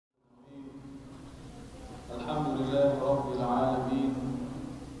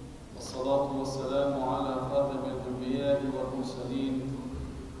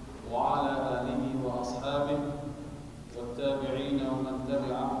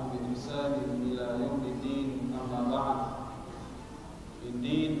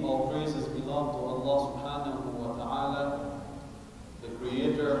belong to Allah subhanahu wa ta'ala, the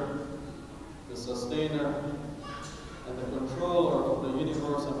creator, the sustainer, and the controller of the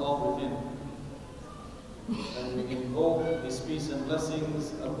universe and all within. And we invoke His peace and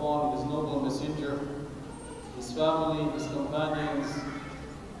blessings upon His noble messenger, His family, His companions,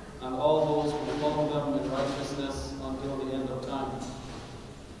 and all those who follow them in righteousness until the end of time.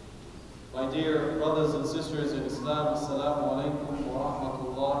 My dear brothers and sisters in Islam, Assalamu alaikum wa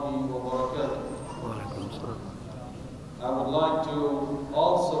rahmatullahi wa barakatuh. I would like to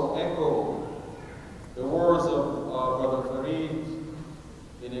also echo the words of Brother Farid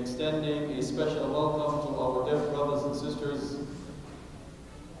in extending a special welcome to our deaf brothers and sisters.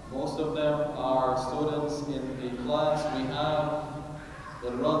 Most of them are students in the class we have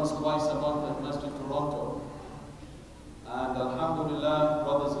that runs twice a month at Masjid Toronto. And Alhamdulillah,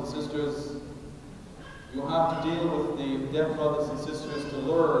 brothers and sisters, you have to deal with the deaf brothers and sisters to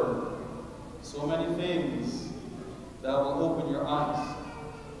learn so many things that will open your eyes.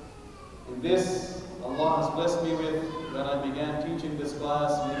 In this, Allah has blessed me with when I began teaching this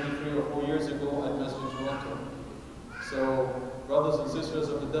class maybe 3 or 4 years ago at Masjid Toronto. So, brothers and sisters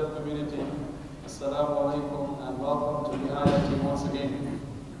of the deaf community, Assalamu alaikum and welcome to the IIT once again.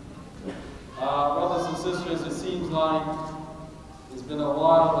 Brothers and sisters, it seems like it's been a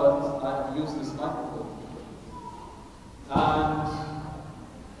while that I have used this microphone. And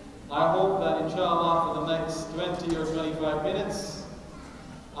I hope that inshallah for the next 20 or 25 minutes,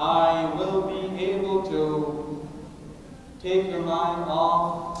 I will be able to take your mind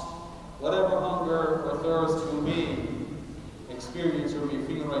off whatever hunger or thirst you may experience or may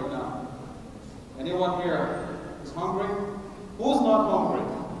feel right now. Anyone here is hungry? Who's not hungry?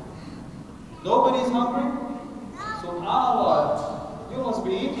 Nobody's hungry? SubhanAllah, you must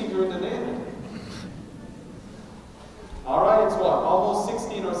be eating during the day. Alright, it's what? Almost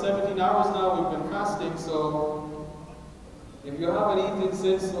 16 or 17 hours now we've been fasting, so if you haven't eaten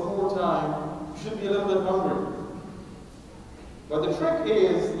since the whole time, you should be a little bit hungry. But the trick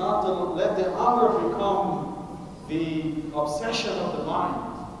is not to let the hunger become the obsession of the mind.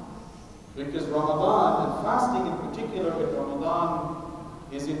 Because Ramadan, and fasting in particular with Ramadan,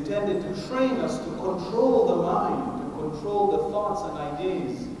 is intended to train us to control the mind, to control the thoughts and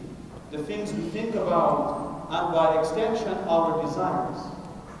ideas, the things we think about, and by extension, our desires.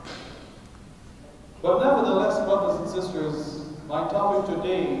 But nevertheless, brothers and sisters, my topic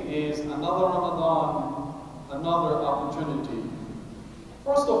today is another Ramadan, another opportunity.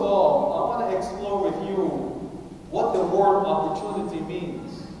 First of all, I want to explore with you what the word opportunity means.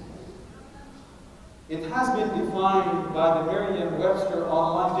 It has been defined by the Merriam-Webster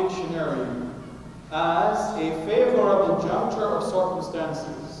Online Dictionary as a favorable juncture of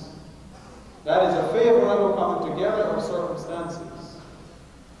circumstances. That is a favorable coming together of circumstances.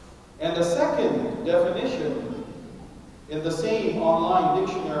 And the second definition in the same online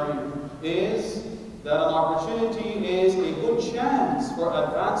dictionary is that an opportunity is a good chance for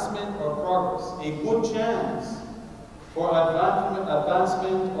advancement or progress. A good chance for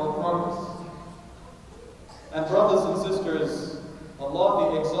advancement or progress. And brothers and sisters,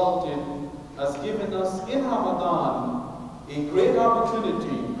 Allah the Exalted has given us in Ramadan a great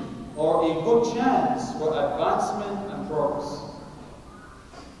opportunity or a good chance for advancement and progress.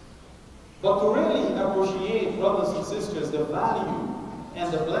 But to really appreciate, brothers and sisters, the value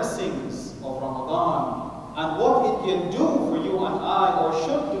and the blessings of Ramadan and what it can do for you and I, or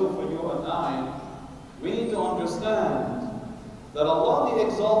should do for you and I, we need to understand that Allah the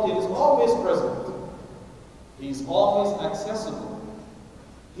Exalted is always present. He's always accessible.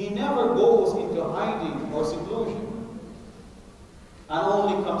 He never goes into hiding or seclusion and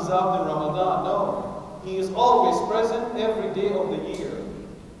only comes out in Ramadan. No, He is always present every day of the year.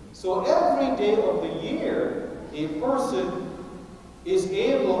 So every day of the year, a person is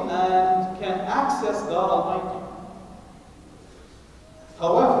able and can access God Almighty.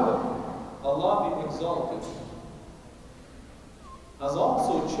 However, Allah the Exalted has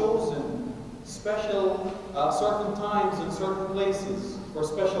also chosen special certain times and certain places for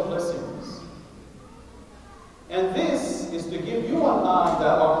special blessings. And this is to give you and I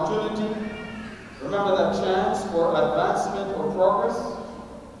that opportunity. Remember that chance for advancement or progress?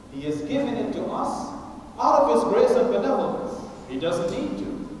 He has given it to us out of His grace and benevolence. He doesn't need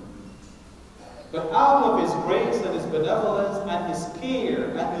to. But out of His grace and His benevolence and His care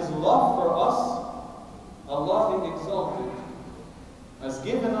and His love for us, Allah the Exalted has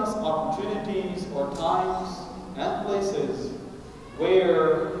given us opportunities or times and places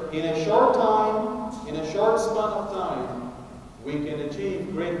where in a short time, in a short span of time, we can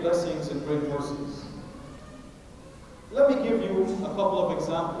achieve great blessings and great mercies. Let me give you a couple of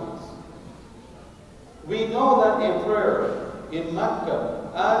examples. We know that a prayer in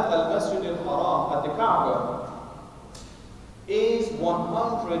Mecca at Al-Masjid al-Haram, at the Kaaba, is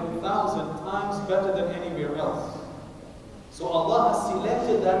 100,000 times better than anywhere else. So Allah has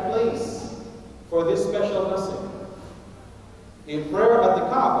selected that place for this special blessing. A prayer at the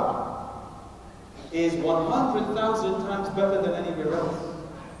Kaaba is 100,000 times better than anywhere else.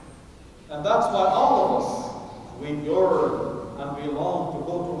 And that's why all of us, we yearn and we long to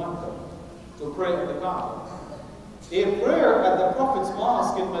go to Mecca to pray at the Kaaba. A prayer at the Prophet's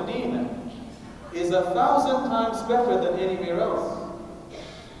mosque in Medina is 1,000 times better than anywhere else.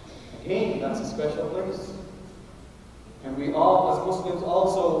 Again, that's a special place. And we all, as Muslims,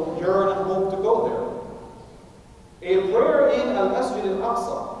 also yearn and hope to go there. A prayer in Al-Masjid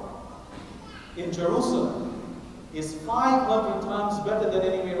al-Aqsa in Jerusalem is 500 times better than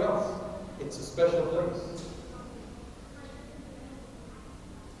anywhere else. It's a special place.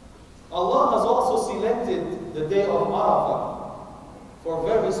 Allah has also selected the day of Arafah for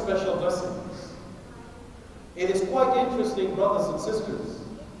very special blessings. It is quite interesting, brothers and sisters,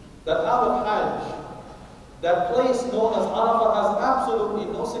 that out of Hajj, that place known as Arafah has absolutely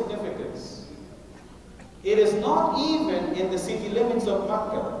no significance. It is not even in the city limits of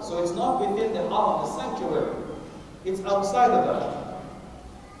Mecca, so it's not within the Haram, the sanctuary. It's outside of that.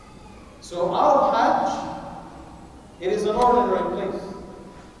 So out of Hajj, it is an ordinary place.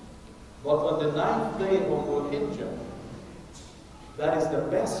 But on the 9th day of Dhul Hijjah, that is the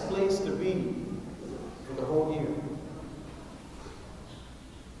best place to be for the whole year.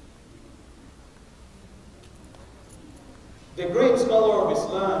 The great scholar of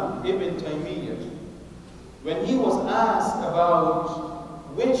Islam, Ibn Taymiyyah, when he was asked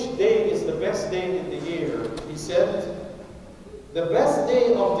about which day is the best day in the year, he said, the best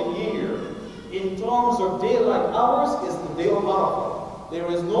day of the year in terms of daylight hours is the day of Arafah. There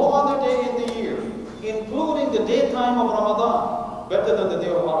is no other day in the year, including the daytime of Ramadan, better than the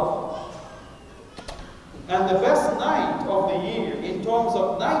day of Arafah. And the best night of the year, in terms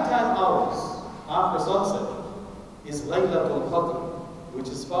of nighttime hours after sunset, is Laylatul Qadr, which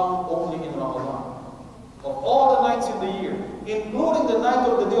is found only in Ramadan. Of all the nights in the year, including the night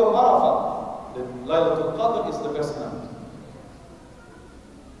of the day of Arafah, the Laylatul Qadr is the best night.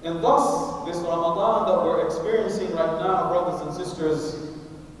 And thus, this Ramadan that we're experiencing right now, brothers and sisters,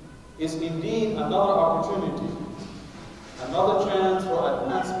 is indeed another opportunity, another chance for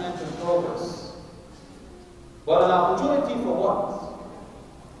advancement and progress. But an opportunity for what?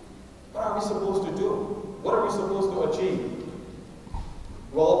 What are we supposed to do? What are we supposed to achieve?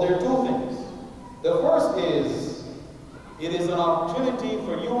 Well, there are two things. The first is, it is an opportunity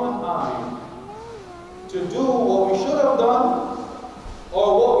for you and I to do what we should have done,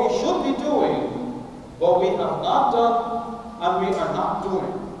 or what we should be doing, but we have not done and we are not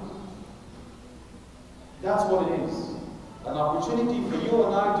doing. That's what it is. An opportunity for you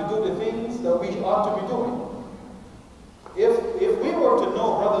and I to do the things that we ought to be doing. If we were to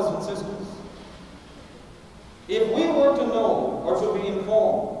know, brothers and sisters, if we were to know or to be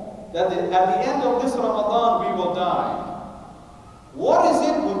informed that at the end of this Ramadan we will die, what is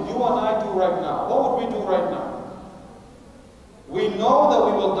it would you and I do right now? What would we do right now? We know that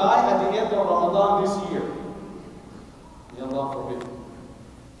we will die at the end of Ramadan this year. May Allah forbid.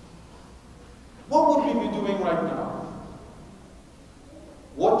 What would we be doing right now?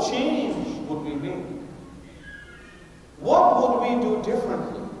 What change would we make? What would we do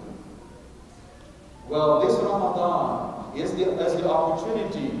differently? Well, this Ramadan is the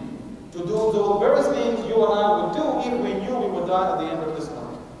opportunity to do those various things you and I would do if we knew we would die at the end of this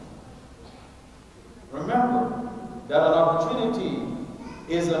month. Remember that an opportunity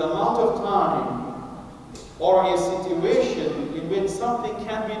is an amount of time or a situation in which something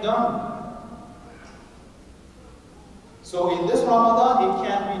can be done. So in this Ramadan, it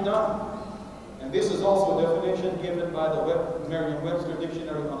can be done. And this is also a definition given by the Merriam-Webster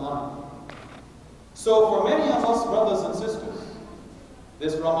Dictionary online. So for many of us, brothers and sisters,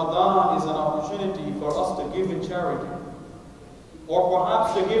 this Ramadan is an opportunity for us to give in charity. Or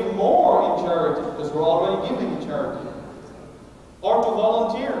perhaps to give more in charity, because we're already giving in charity. Or to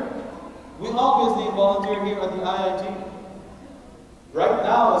volunteer. We obviously volunteer here at the IIT. Right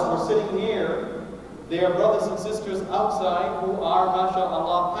now, as we're sitting here, there are brothers and sisters outside who are,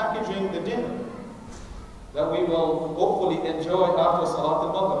 mashallah, packaging the dinner that we will hopefully enjoy after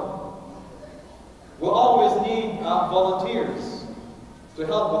Salat al-Maghrib. We'll always need volunteers to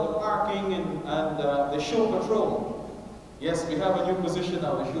help with the parking and the shoe patrol. Yes, we have a new position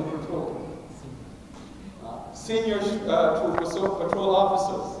now, the shoe patrol. Senior patrol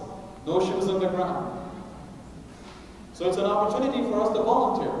officers, no shoes on the ground. So it's an opportunity for us to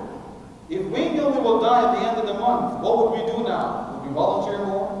volunteer. If we knew we will die at the end of the month, what would we do now? Would we volunteer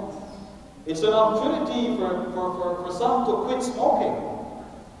more? It's an opportunity for some to quit smoking,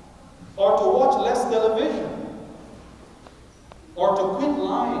 or to watch less television, or to quit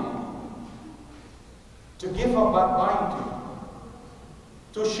lying, to give up backbiting,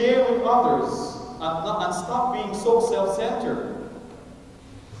 to share with others, and stop being so self-centered.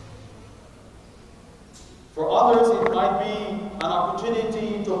 For others, it might be an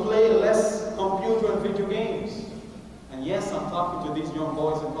opportunity to play less computer and video games. And yes, I'm talking to these young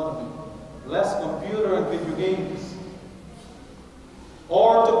boys in front of me. Less computer and video games.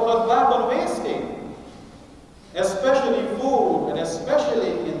 Or to cut back on wasting, especially food, and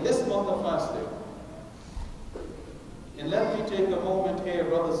especially in this month of fasting. And let me take a moment here,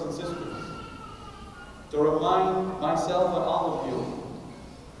 brothers and sisters, to remind myself and all of you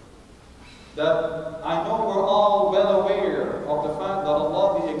that I know we're all well aware of the fact that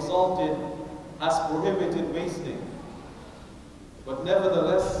Allah the Exalted has prohibited wasting. But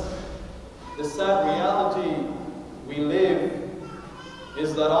nevertheless, the sad reality we live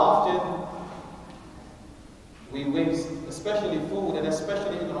is that often we waste, especially food and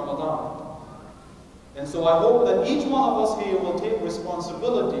especially in Ramadan. And so I hope that each one of us here will take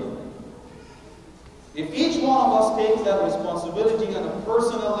responsibility. If each one of us takes that responsibility on a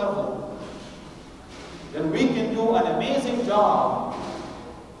personal level, then we can do an amazing job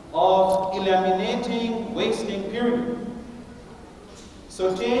of eliminating wasting, period.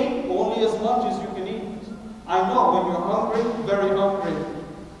 So take only as much as you can eat. I know when you're hungry, very hungry,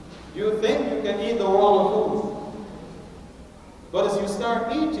 you think you can eat the world of food. But as you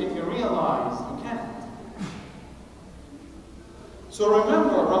start eating, you realize you can't. So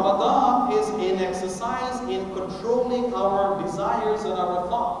remember, Ramadan is an exercise in controlling our desires and our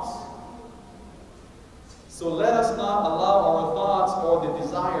thoughts. So let us not allow our thoughts or the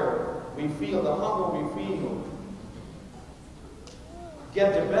desire we feel, the hunger we feel,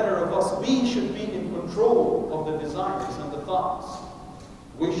 get the better of us. We should be in control of the desires and the thoughts.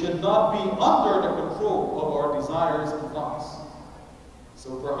 We should not be under the control of our desires and thoughts.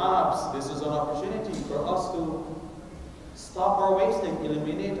 So perhaps this is an opportunity for us to stop our wasting,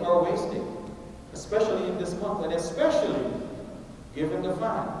 eliminate our wasting, especially in this month, and especially given the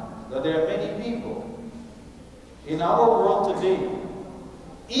fact that there are many people in our world today,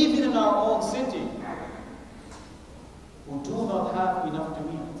 even in our own city, who do not have enough to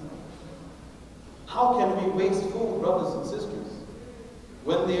eat. How can we waste food, brothers and sisters,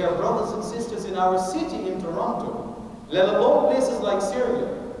 when there are brothers and sisters in our city in Toronto, let alone places like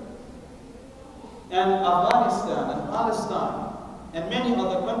Syria, and Afghanistan, and Palestine, and many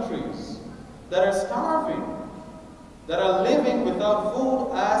other countries that are starving, that are living without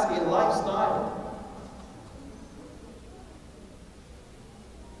food as a lifestyle?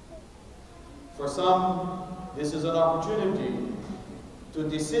 For some, this is an opportunity to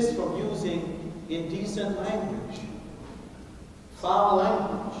desist from using indecent language, foul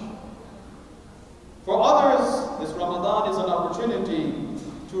language. For others, this Ramadan is an opportunity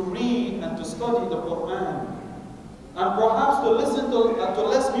to read and to study the Qur'an, and perhaps to listen to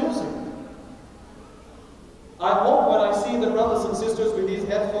less music. I hope when I see the brothers and sisters with these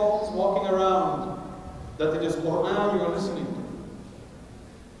headphones walking around, that it is Qur'an you're listening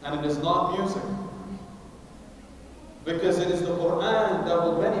to, and it is not music. Because it is the Qur'an that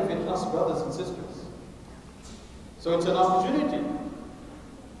will benefit us, brothers and sisters. So it's an opportunity.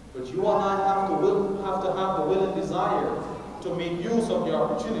 But you and I have to have the will and desire to make use of the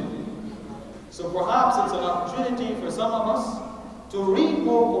opportunity. So perhaps it's an opportunity for some of us to read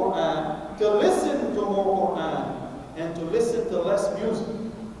more Qur'an, to listen to more Qur'an, and to listen to less music.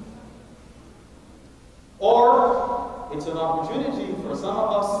 Or it's an opportunity for some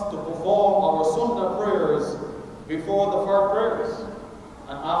of us to perform our Sunnah prayers before the Fard prayers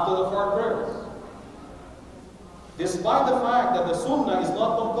and after the Fard prayers. Despite the fact that the Sunnah is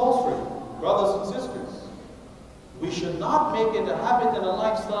not compulsory, brothers and sisters, we should not make it a habit and a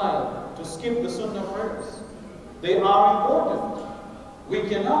lifestyle to skip the Sunnah prayers. They are important. We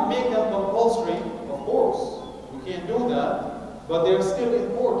cannot make them compulsory, of course. We can't do that, but they're still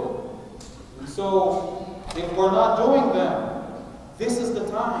important. And so, if we're not doing them, this is the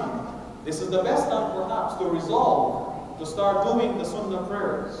time. This is the best time, perhaps, to resolve to start doing the Sunnah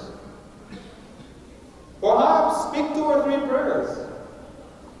prayers. Perhaps speak 2 or 3 prayers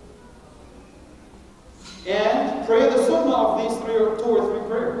and pray the Sunnah of these 2 or 3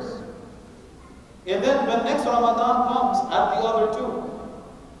 prayers. And then when next Ramadan comes, add the other 2,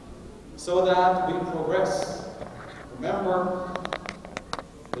 so that we progress. Remember,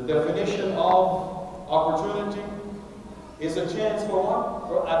 the definition of opportunity is a chance for what?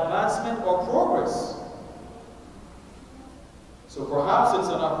 for advancement or progress. So perhaps it's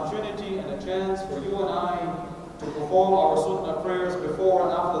an opportunity and a chance for you and I to perform our sunnah prayers before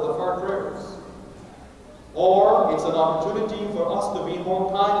and after the fard prayers. Or it's an opportunity for us to be more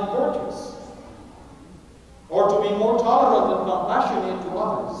kind and courteous. Or to be more tolerant and compassionate to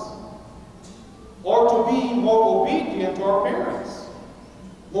others. Or to be more obedient to our parents.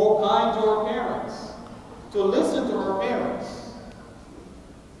 More kind to our parents. To listen to our parents.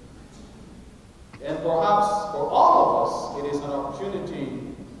 And perhaps for all of us, it is an opportunity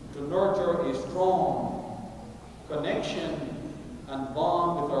to nurture a strong connection and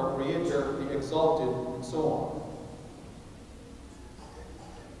bond with our Creator, the Exalted, and so on.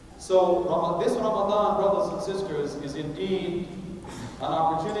 So this Ramadan, brothers and sisters, is indeed an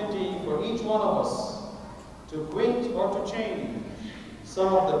opportunity for each one of us to quit or to change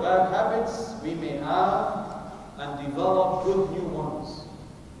some of the bad habits we may have and develop good new ones.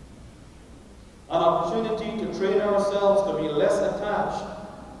 An opportunity to train ourselves to be less attached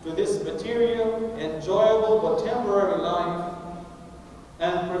to this material, enjoyable but temporary life,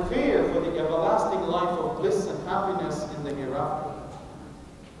 and prepare for the everlasting life of bliss and happiness in the hereafter.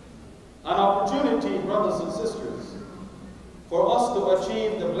 An opportunity, brothers and sisters, for us to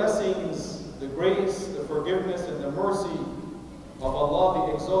achieve the blessings, the grace, the forgiveness, and the mercy of Allah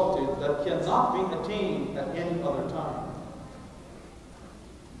the Exalted that cannot be attained at any other time.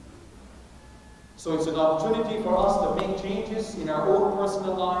 So it's an opportunity for us to make changes in our own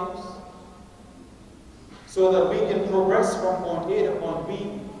personal lives so that we can progress from point A to point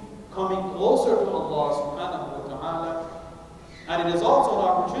B, coming closer to Allah subhanahu wa ta'ala. And it is also an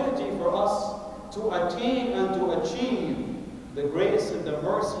opportunity for us to attain and to achieve the grace and the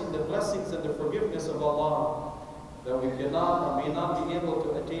mercy and the blessings and the forgiveness of Allah that we cannot or may not be able to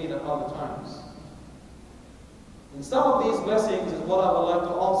attain at other times. And some of these blessings is what I would like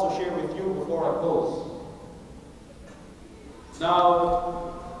to also share with you before I close.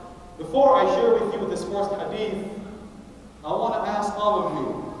 Now, before I share with you this first hadith, I want to ask all of you,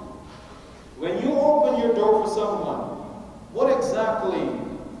 when you open your door for someone, what exactly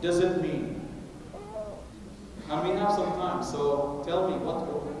does it mean? And we have some time, so tell me,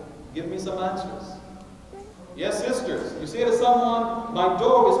 give me some answers. Yes, sisters, you say to someone, my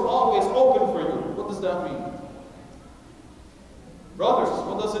door is always open for you. What does that mean? Brothers,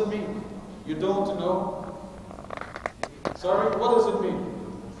 what does it mean? You don't know? Sorry, what does it mean?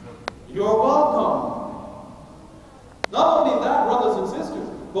 You're welcome. Not only that, brothers and sisters,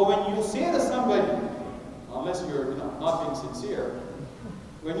 but when you say to somebody, unless you're not being sincere,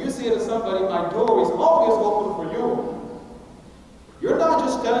 when you say to somebody, my door is always open for you, you're not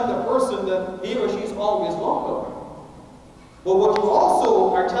just telling the person that he or she is always welcome. But what you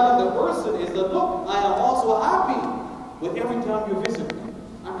also are telling the person is that, look, I am also happy with every time you visit me.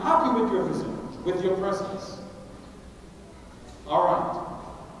 I'm happy with your visit, with your presence. All right.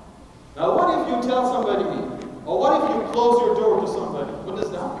 Now what if you tell somebody, or what if you close your door to somebody? What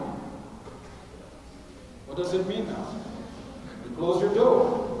does that mean? What does it mean now? You close your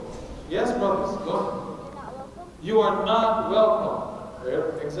door. Yes, brothers, go ahead. You are not welcome.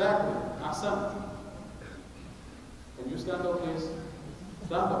 Exactly. Ahsan. Can you stand up, please?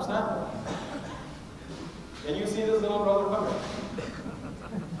 Stand up, stand up. Can you see this little brother coming?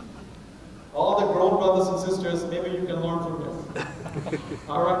 All the grown brothers and sisters, maybe you can learn from him.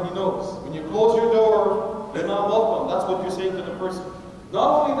 All right, he knows. When you close your door, you're not welcome. That's what you're saying to the person.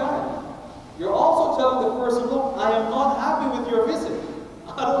 Not only that, you're also telling the person, look, I am not happy with your visit.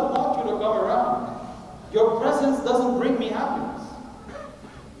 I don't want you to come around. Your presence doesn't bring me happiness.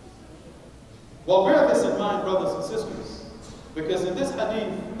 Well, bear this in mind, brothers and sisters, because in this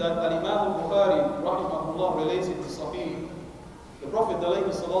hadith that Imam al-Bukhari, rahimahullah, relates in the Sahih, the Prophet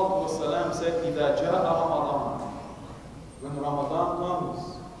ﷺ said, إِذَا جَاءَ Ramadan, when Ramadan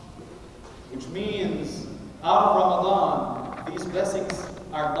comes, which means out of Ramadan, these blessings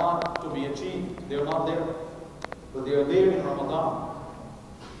are not to be achieved. They're not there, but they are there in Ramadan.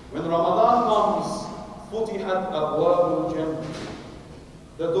 When Ramadan comes, فُتِحَتْ أَبْوَابُ الْجَنَّةِ,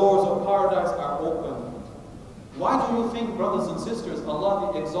 the doors of paradise are opened. Why do you think, brothers and sisters,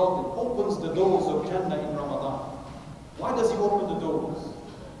 Allah the Exalted opens the doors of Jannah in Ramadan? Why does He open the doors?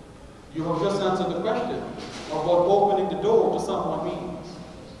 You have just answered the question of what opening the door to someone means.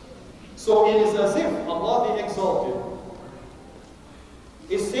 So it is as if Allah the Exalted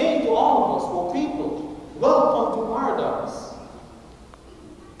is saying to all of us, oh people, welcome to paradise.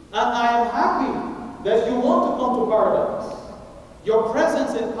 And I am happy that you want to come to paradise. Your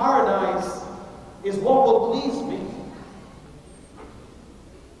presence in paradise is what will please me.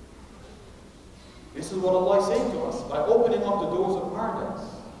 This is what Allah is saying to us by opening up the doors of paradise.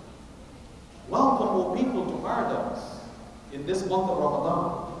 Welcome, O people, to paradise in this month of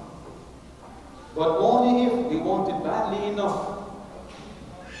Ramadan. But only if we want it badly enough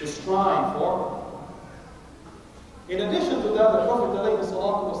to strive for it. In addition to that, the Prophet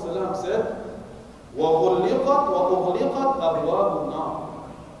ﷺ said, وَغُلِّقَتْ وَأُغْلِقَتْ أَبْوَابُ النَّارِ.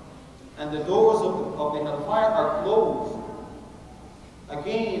 And the doors of the hellfire are closed.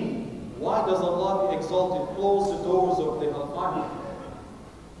 Again, why does Allah be exalted close the doors of the hellfire?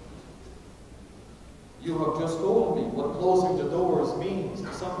 You have just told me what closing the doors means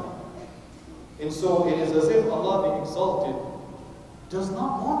to someone. And so it is as if Allah, being exalted, does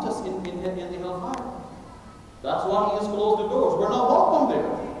not want us in the hellfire. That's why He has closed the doors. We're not welcome there.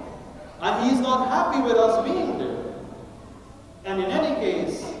 And He's not happy with us being there. And in any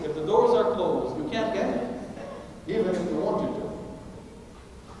case, if the doors are closed, you can't get in, even if you wanted to.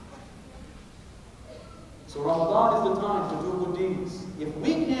 So Ramadan is the time to do good deeds. If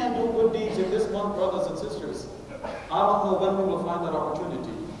we can't do good deeds in this month, brothers and sisters, I don't know when we will find that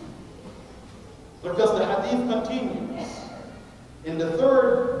opportunity. Because the hadith continues. In the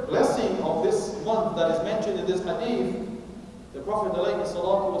third blessing of this month that is mentioned in this hadith, the Prophet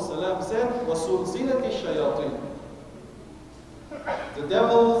ﷺ said, وَسُلْسِلَةِ الشَّيَاطِينَ. The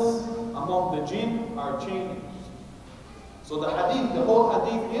devils among the jinn are chained. So the hadith, the whole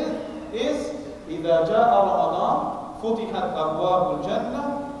hadith is إِذَا جَاءَ رَمَضَانَ فُتِحَتْ أَبْوَابُ الْجَنَّةِ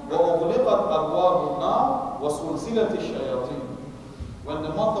وَأُغْلِقَتْ أَبْوَابُ النَّارِ وَسُلْسِلَةِ الشَّيَاطِينَ. When the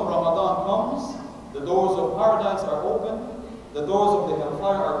month of Ramadan comes, the doors of paradise are open, the doors of the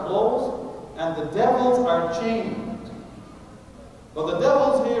hellfire are closed, and the devils are chained. But the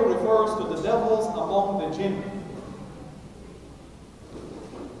devils here refers to the devils among the jinn.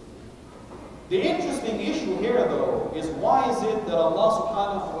 The interesting issue here, though, is why is it that Allah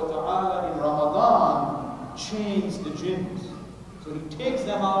subhanahu wa ta'ala in Ramadan chains the jinns? So He takes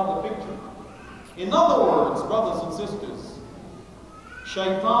them out of the picture. In other words, brothers and sisters,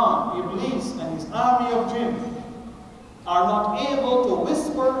 Shaitan, Iblis, and his army of jinn are not able to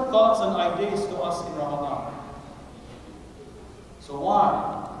whisper thoughts and ideas to us in Ramadan. So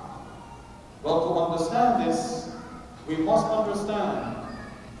why? Well, to understand this, we must understand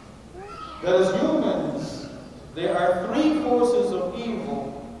that as humans, there are three forces of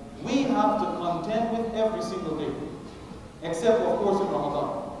evil we have to contend with every single day. Except, of course, in Ramadan.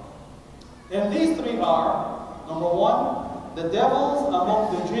 And these three are, number one, the devils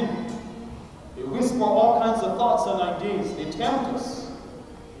among the jinn. They whisper all kinds of thoughts and ideas. They tempt us.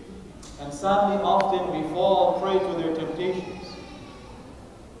 And sadly, often we fall prey to their temptations.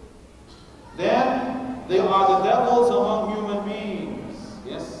 Then, they are the devils among human beings.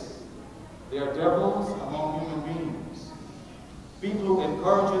 Yes, they are devils among human beings. People who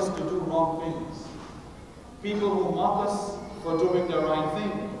encourage us to do wrong things. People who mock us for doing the right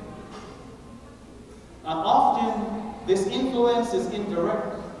thing. And often, this influence is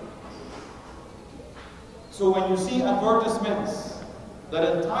indirect. So when you see advertisements that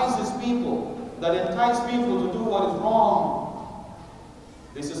entice people to do what is wrong,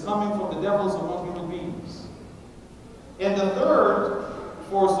 this is coming from the devils among human beings. And the third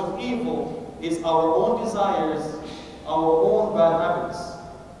force of evil is our own desires, our own bad habits.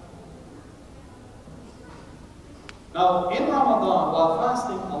 Now, in Ramadan, while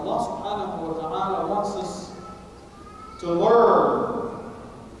fasting, Allah subhanahu wa ta'ala wants us to learn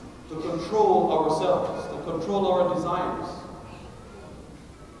to control ourselves, to control our desires.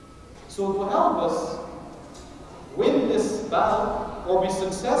 So to help us win this battle or be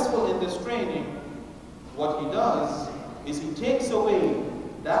successful in this training, what He does is He takes away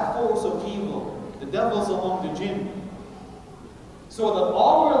that force of evil, the devils among the jinn, so that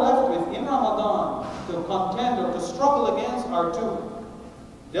all we're left with in Ramadan to contend or to struggle against are two: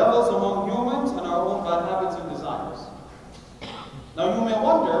 devils among humans and our own bad habits and desires. Now you may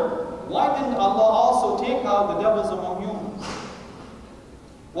wonder, why didn't Allah also take out the devils among humans?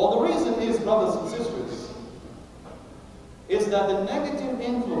 Well, the reason is, brothers and sisters, is that the negative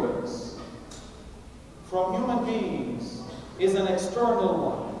influence from human beings is an external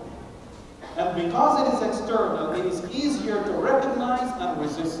one. And because it is external, it is easier to recognize and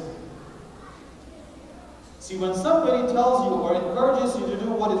resist. See, when somebody tells you or encourages you to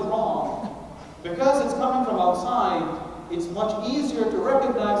do what is wrong, because it's coming from outside, it's much easier to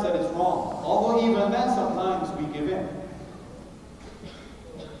recognize that it's wrong. Although even then, sometimes we give in.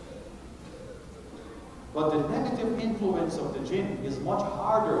 But the negative influence of the jinn is much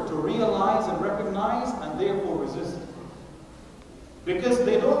harder to realize and recognize and therefore resist. Because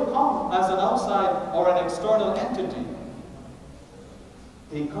they don't come as an outside or an external entity.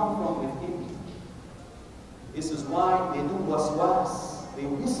 They come from within. This is why they do waswas. They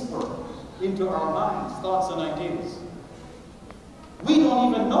whisper into our minds thoughts and ideas. We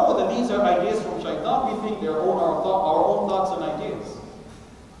don't even know that these are ideas from Shaitan. We think they're our own thoughts and ideas.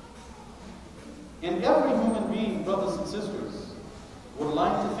 And every human being, brothers and sisters, would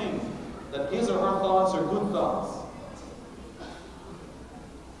like to think that his or her thoughts are good thoughts.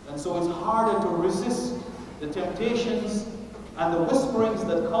 And so it's harder to resist the temptations and the whisperings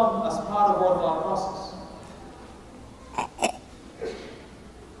that come as part of our thought process.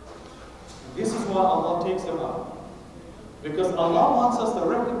 This is why Allah takes them out. Because Allah wants us to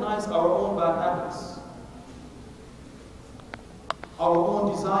recognize our own bad habits, our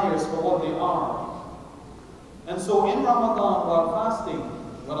own desires for what they are. And so in Ramadan, while fasting,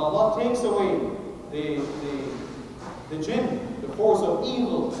 when Allah takes away the jinn, the force of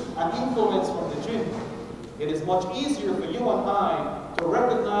evil and influence from the jinn, it is much easier for you and I to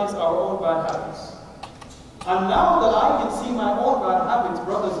recognize our own bad habits. And now that I can see my own bad habits,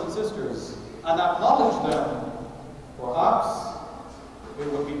 brothers and sisters, and acknowledge them, perhaps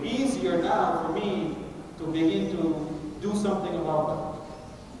it would be easier now for me to begin to do something about them.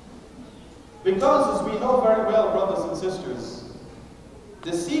 Because as we know very well, brothers and sisters,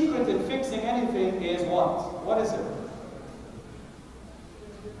 the secret in fixing anything is what? What is it?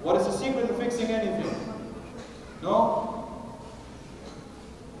 What is the secret in fixing anything? No?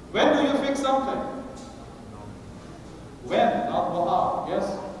 When do you fix something? When? Not how. Yes?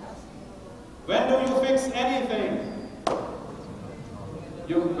 When do you fix anything?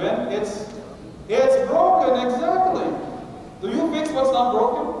 When it's broken, exactly. Do you fix what's not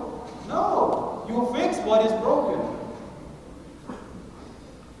broken? No. You fix what is broken.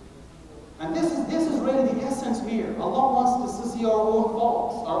 And this is really the essence here. Allah wants us to see our own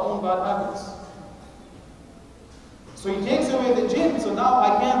faults, our own bad habits. So He takes away the jinn, so now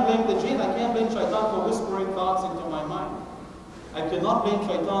I can't blame the jinn, I can't blame Shaitan for whispering thoughts into my mind. I cannot blame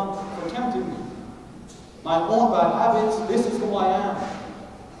Shaitan for tempting me. My own bad habits, this is who I am.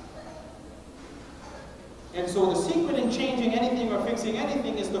 And so the secret in changing anything or fixing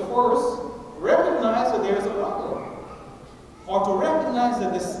anything is to first recognize that there is a problem. Or to recognize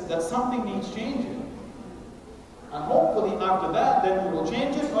that something needs changing. And hopefully after that, then you will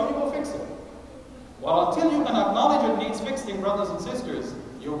change it or you will fix it. Well, until you can acknowledge it needs fixing, brothers and sisters,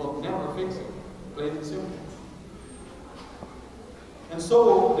 you will never fix it. Plain and simple. And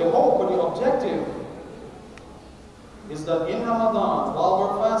so the hope or the objective is that in Ramadan, while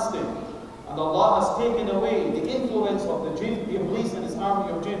we're fasting, and Allah has taken away the influence of the jinn, the Iblis and his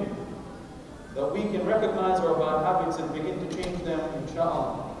army of jinn, that we can recognize our bad habits and begin to change them,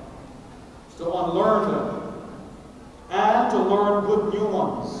 inshallah, to unlearn them, and to learn good new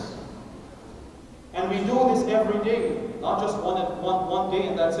ones. And we do this every day, not just one day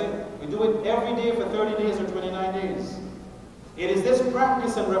and that's it. We do it every day for 30 days or 29 days. It is this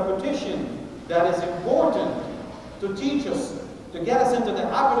practice and repetition that is important to teach us, to get us into the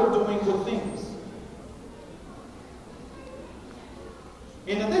habit of doing good things.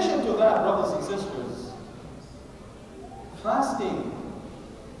 In addition to that, brothers and sisters, fasting,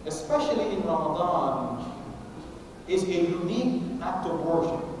 especially in Ramadan, is a unique act of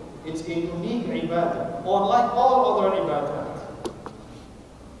worship. It's a unique ibadah, unlike all other ibadah.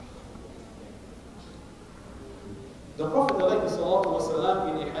 The Prophet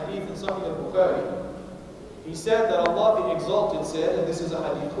ﷺ in a hadith in Sahih al-Bukhari, he said that Allah the Exalted said, and this is a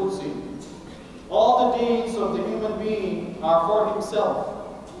hadith Qudsi, all the deeds of the human being are for himself,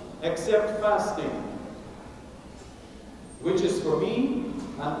 except fasting, which is for me,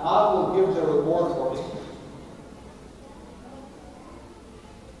 and I will give the reward for it.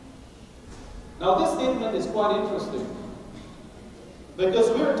 Now this statement is quite interesting, because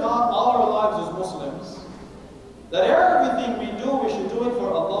we're taught all our lives as Muslims that everything we do, we should do it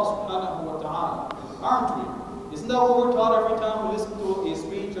for Allah subhanahu wa ta'ala, aren't we? Isn't that what we're taught every time we listen to a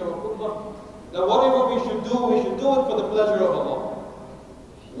speech or a khutbah? That whatever we should do it for the pleasure of Allah.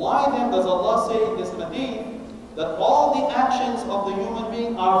 Why then does Allah say in this hadith that all the actions of the human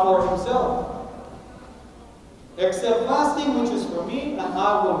being are for himself, except fasting, which is for me, and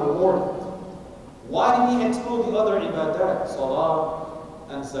I will reward it? Why did He exclude the other ibadat, salah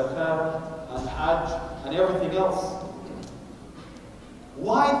and zakat and hajj and everything else?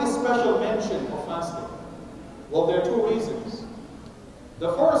 Why this special mention of fasting? Well, there are two reasons.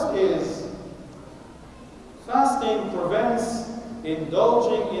 The first is fasting prevents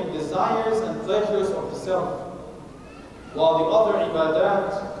indulging in desires and pleasures of the self, while the other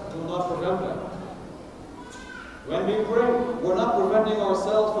ibadat do not prevent them. When we pray, we're not preventing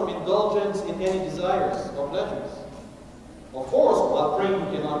ourselves from indulgence in any desires or pleasures. Of course, while praying,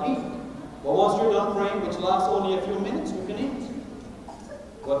 you cannot eat. But once you're done praying, which lasts only a few minutes, you can eat.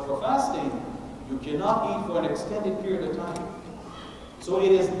 But for fasting, you cannot eat for an extended period of time. So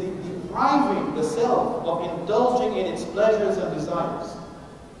it is depriving the self of indulging in its pleasures and desires.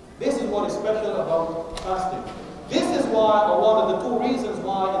 This is what is special about fasting. This is why, or one of the two reasons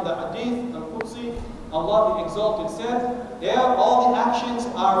why in the Hadith al-Qudsi, Allah the Exalted said, there all the actions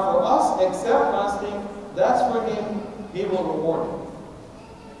are for us except fasting. That's for Him, He will reward you.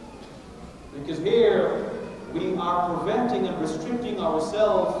 Because here we are preventing and restricting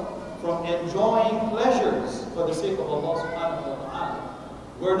ourselves from enjoying pleasures for the sake of Allah subhanahu wa ta'ala.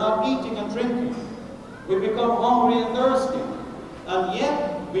 We're not eating and drinking. We become hungry and thirsty. And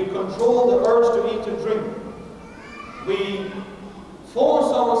yet we control the urge to eat and drink. We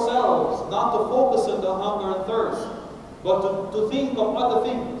force ourselves not to focus on the hunger and thirst, but to think of other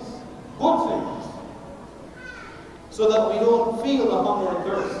things, good things, so that we don't feel the hunger and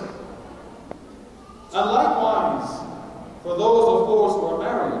thirst. And likewise, for those, of course, who are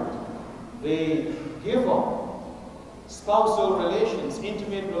married, they give up spousal relations,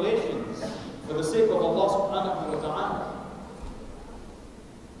 intimate relations, for the sake of Allah subhanahu wa ta'ala.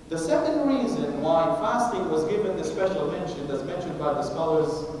 The second reason why fasting was given the special mention, as mentioned by the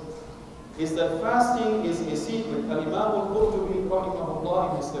scholars, is that fasting is a secret. Al-Imam al-Qurtubi,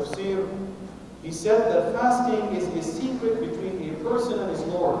 rahimahullah, in his tafsir, he said that fasting is a secret between a person and his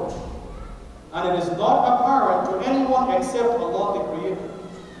Lord. And it is not apparent to anyone except Allah the Creator.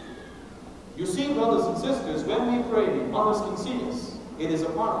 You see, brothers and sisters, when we pray, others can see us. It is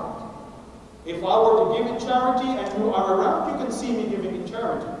apparent. If I were to give in charity and you are around, you can see me giving in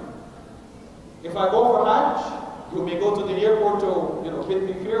charity. If I go for Hajj, you may go to the airport to, bid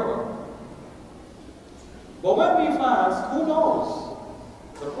me farewell. But when we fast, who knows?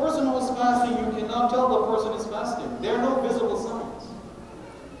 The person who is fasting, you cannot tell the person is fasting. There are no visible signs.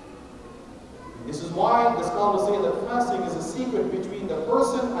 This is why the scholars say that fasting is a secret between the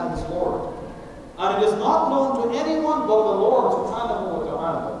person and his Lord. And it is not known to anyone but the Lord subhanahu wa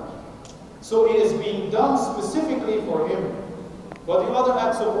ta'ala. So it is being done specifically for Him. But the other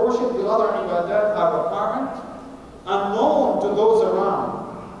acts of worship, the other ibadat are apparent and known to those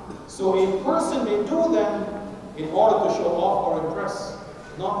around. So a person may do them in order to show off or impress,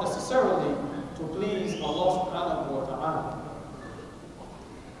 not necessarily to please Allah subhanahu wa ta'ala.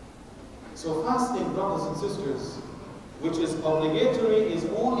 So fasting, brothers and sisters, which is obligatory, is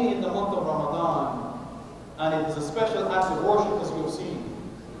only in the month of Ramadan, and it is a special act of worship, as we have seen.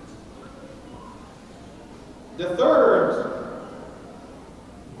 The third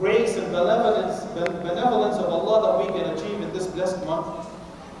grace and benevolence of Allah that we can achieve in this blessed month,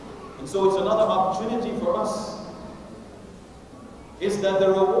 and so it's another opportunity for us, is that the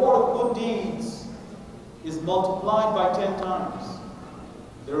reward of good deeds is multiplied by 10 times.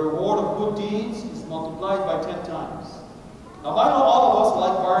 The reward of good deeds is multiplied by 10 times. Now, I know all of us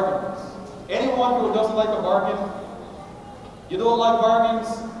like bargains. Anyone who doesn't like a bargain? You don't like bargains?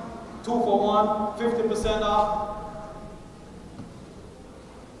 2 for 1, 50% off.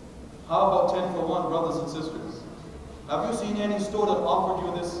 How about 10 for 1, brothers and sisters? Have you seen any store that offered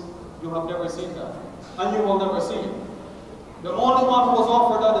you this? You have never seen that. And you will never see it. The only one who was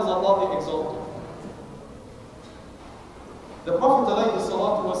offered that is Allah the Exalted. The Prophet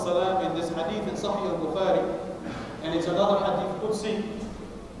ﷺ in this hadith in Sahih al-Bukhari, and it's another hadith Qudsi,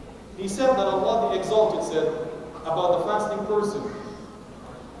 he said that Allah the Exalted said about the fasting person,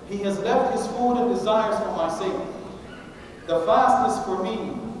 he has left his food and desires for my sake. The fast is for me,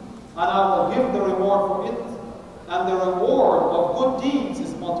 and I will give the reward for it, and the reward of good deeds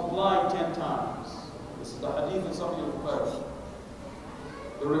is multiplied 10 times. This is the hadith in Sahih al-Bukhari.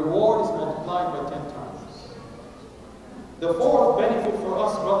 The reward is multiplied by 10 times. The fourth benefit for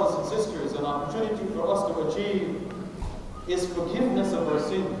us, brothers and sisters, an opportunity for us to achieve, is forgiveness of our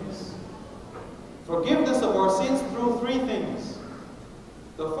sins. Forgiveness of our sins through 3 things.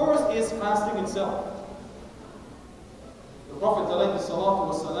 The first is fasting itself. The Prophet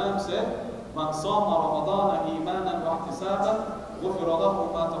ﷺ said, "Man sama Ramadan imanan wa ihtisaban, ghufira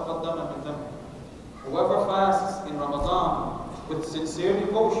lahu ma taqaddama min dhanbihi." Whoever fasts in Ramadan with sincere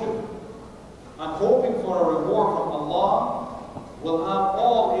devotion and hoping for a reward from Allah will have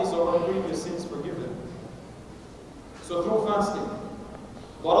all his or her previous sins forgiven. So through fasting,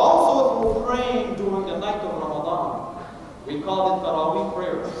 but also through praying during the night of Ramadan. We call it Taraweeh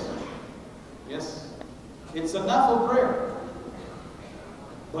prayers. Yes, it's a nafil prayer,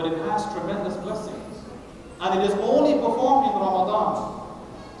 but it has tremendous blessings. And it is only performed in Ramadan.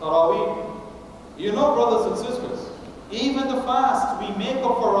 Taraweeh. You know, brothers and sisters, even the fast we make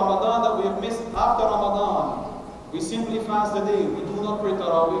up for Ramadan that we have missed after Ramadan, we simply fast a day. We do not pray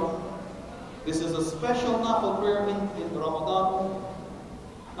Taraweeh. This is a special nafil prayer in Ramadan.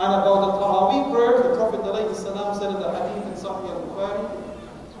 And about the Taraweeh prayer, the Prophet ﷺ said in the hadith in Sahih al-Bukhari,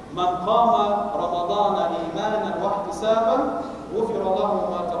 "Man qama Ramadan imanan wa ihtisaban, ghufira lahu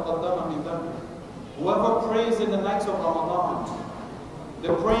ma taqaddama min dhanbi." Whoever prays in the nights of Ramadan,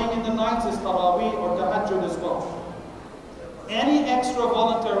 the praying in the nights is Taraweeh or Tahajjud as well. Any extra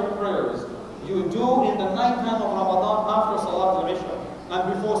voluntary prayers you do in the night time of Ramadan after Salat al-Isha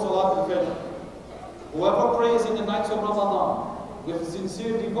and before Salat al-Fajr. Whoever prays in the nights of Ramadan with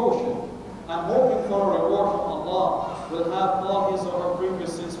sincere devotion and hoping for a reward from Allah will have all his or her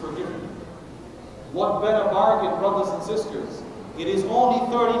previous sins forgiven. What better bargain, brothers and sisters? It is only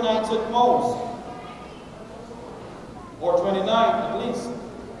 30 nights at most, or 29 at least.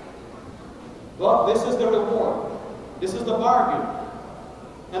 But this is the reward. This is the bargain.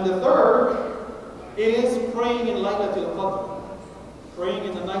 And the third is praying in Laylatul Qadr, praying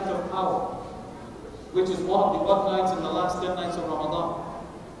in the night of power, which is one of the odd nights in the last 10 nights of Ramadan.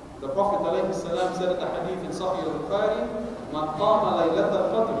 The Prophet ﷺ said in the hadith in Sahih al-Bukhari, "Man qama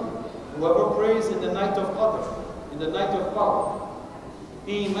laylatul qadr," whoever prays in the night of Qadr, in the night of power,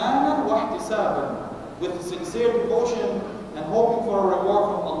 imanan wa ihtisaban, with sincere devotion and hoping for a reward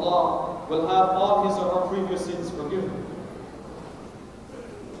from Allah, will have all his or her previous sins forgiven.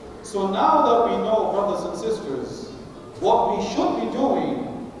 So now that we know, brothers and sisters, what we should be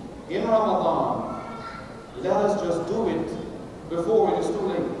doing in Ramadan, let us just do it before it is too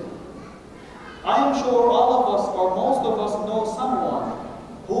late. I am sure all of us, or most of us, know someone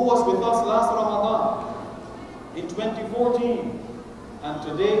who was with us last Ramadan in 2014, and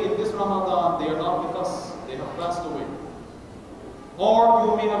today in this Ramadan they are not with us, they have passed away. Or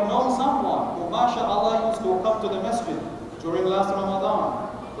you may have known someone who, mashallah, used to come to the masjid during last Ramadan,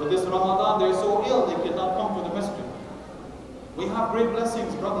 but this Ramadan they're so ill they cannot come to the masjid. We have great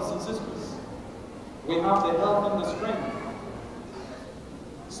blessings, brothers and sisters. We have the health and the strength.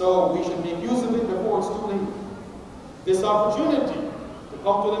 So we should make use of it before it's too late. This opportunity to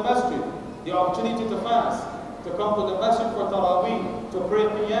come to the masjid, the opportunity to fast, to come to the masjid for Taraweeh, to pray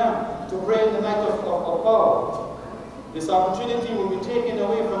Qiyam, to pray in the night of power. This opportunity will be taken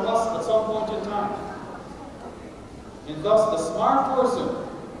away from us at some point in time. And thus the smart person,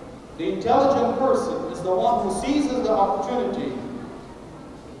 the intelligent person, is the one who seizes the opportunity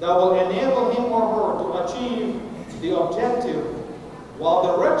that will enable him or her to achieve the objective, while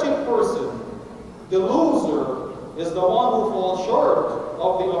the wretched person, the loser, is the one who falls short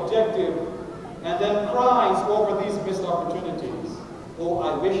of the objective and then cries over these missed opportunities. Oh,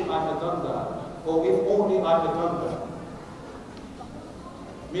 I wish I had done that. Oh, if only I had done that.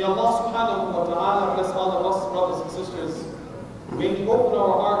 May Allah subhanahu wa ta'ala bless all of us, brothers and sisters. May He open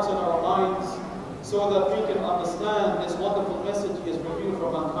our hearts and our minds so that we can understand this wonderful message He has revealed for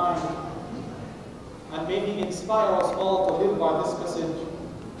mankind. And may He inspire us all to live by this message.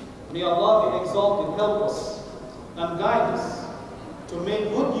 May Allah be exalted, help us and guide us to make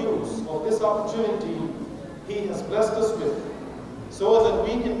good use of this opportunity He has blessed us with, so that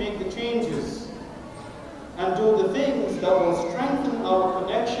we can make the changes and do the things that will strengthen our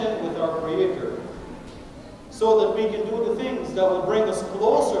connection with our Creator, so that we can do the things that will bring us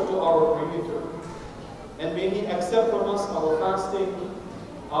closer to our Creator. And may He accept from us our fasting,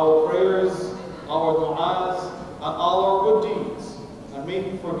 our prayers, our du'as, and all our good deeds. And may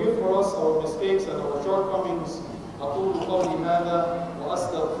He forgive for us our mistakes and our shortcomings. أقول قولي هذا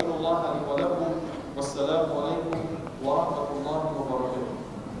وأستغفر الله لي ولكم والسلام عليكم ورحمة الله وبركاته.